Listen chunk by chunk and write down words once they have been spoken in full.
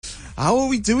How are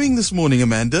we doing this morning,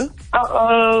 Amanda?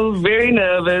 Oh, very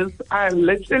nervous. I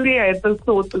literally had this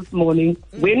thought this morning.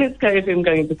 When is KFM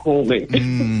going to call me?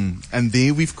 And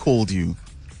there we've called you.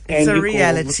 It's And a you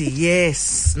reality,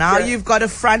 yes. Now you've got a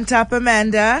front up,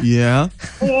 Amanda. Yeah.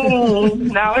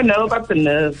 Now I know about the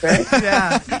nerves. Eh?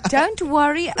 Yeah. Don't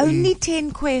worry, only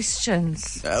 10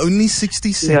 questions. Only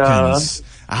 60 seconds.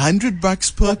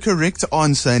 $100 per correct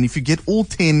answer. And if you get all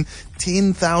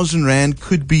 10,000 Rand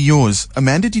could be yours.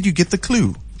 Amanda, did you get the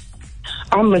clue?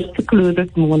 I missed the clue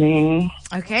this morning.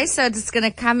 Okay, so it's going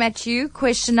to come at you.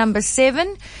 Question number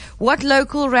 7. What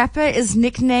local rapper is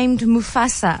nicknamed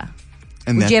Mufasa?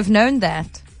 And Would you have known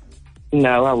that?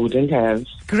 No, I wouldn't have.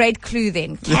 Great clue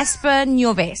then. Casper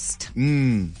Nyovest.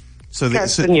 So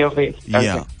Casper Nyovest. Okay.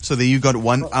 Yeah. So there you got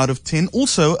 1 out of 10.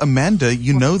 Also, Amanda,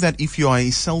 you know that if you are a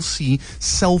Cell C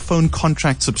cell phone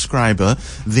contract subscriber,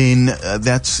 then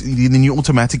then you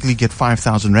automatically get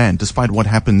 5,000 Rand, despite what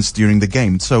happens during the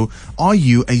game. So, are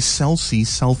you a Cell C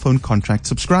cell phone contract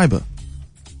subscriber?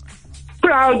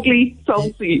 Proudly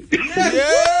salty.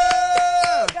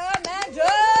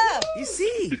 You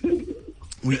see?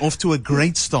 We're off to a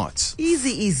great start.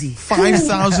 Easy.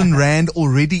 5,000 Rand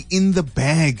already in the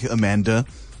bag, Amanda.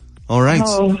 All right.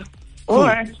 Oh, all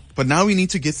right. But now we need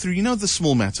to get through, the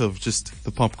small matter of just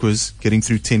the pop quiz, getting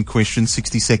through 10 questions,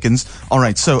 60 seconds. All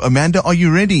right. So, Amanda, are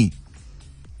you ready?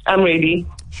 I'm ready.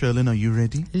 Sherlyn, are you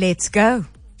ready? Let's go.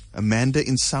 Amanda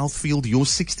in Southfield, your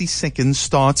 60 seconds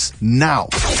starts now.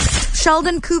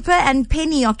 Sheldon Cooper and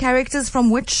Penny are characters from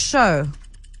which show?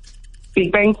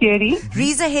 Big Bang Theory.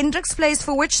 Reza Hendricks plays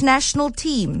for which national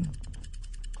team?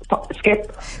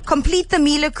 Skip. Complete the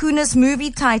Mila Kunis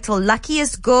movie title.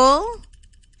 Luckiest Girl?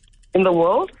 In the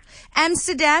world.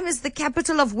 Amsterdam is the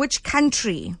capital of which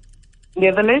country?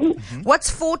 Netherlands. What's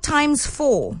 4 times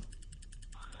 4?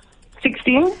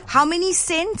 16. How many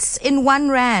cents in 1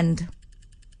 rand?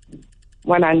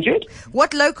 100.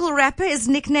 What local rapper is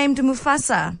nicknamed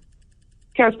Mufasa?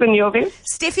 Casper Nyovest.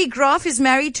 Steffi Graf is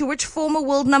married to which former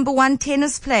world number 1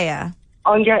 tennis player?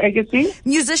 Andre Agassi.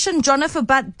 Musician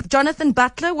Jonathan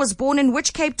Butler was born in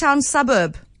which Cape Town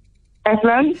suburb?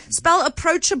 Athlone. Spell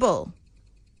approachable.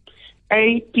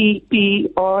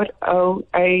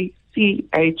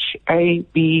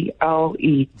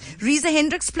 APPROACHABLE. Reza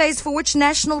Hendricks plays for which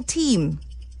national team?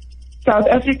 South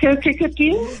Africa cricket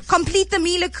team. Complete the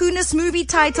Mila Kunis movie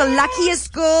title.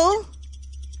 Luckiest Girl?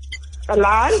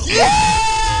 Alive.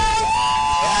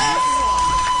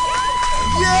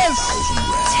 Yes!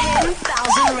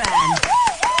 10,000 Rand.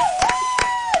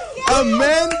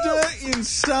 Amanda in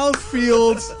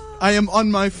Southfield. I am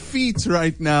on my feet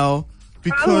right now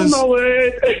because Oh, my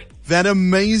word. that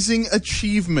amazing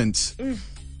achievement.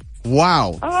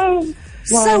 Wow. Oh, wow.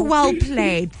 So well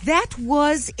played. That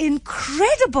was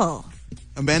incredible.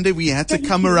 Amanda, we had to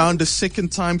come around a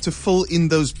second time to fill in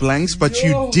those blanks, but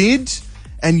you did,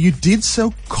 and you did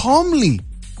so calmly.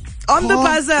 On the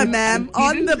buzzer, ma'am.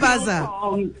 On the buzzer.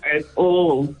 At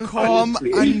all. Calm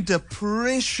honestly. under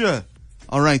pressure.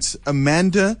 All right,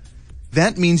 Amanda,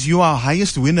 that means you are our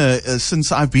highest winner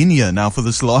since I've been here now for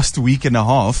this last week and a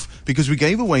half, because we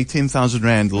gave away 10,000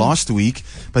 Rand last week,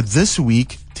 but this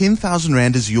week, 10,000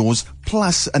 Rand is yours,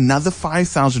 plus another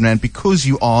 5,000 Rand because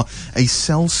you are a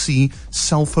Cell C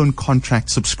cell phone contract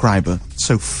subscriber.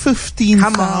 So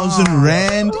 15,000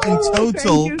 Rand in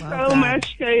total. Thank you so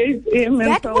much, KFM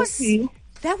and Salty.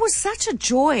 That was such a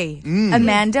joy,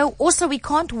 Amanda. Also, we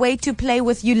can't wait to play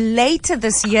with you later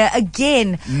this year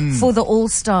again for the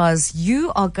All-Stars.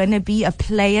 You are going to be a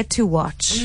player to watch.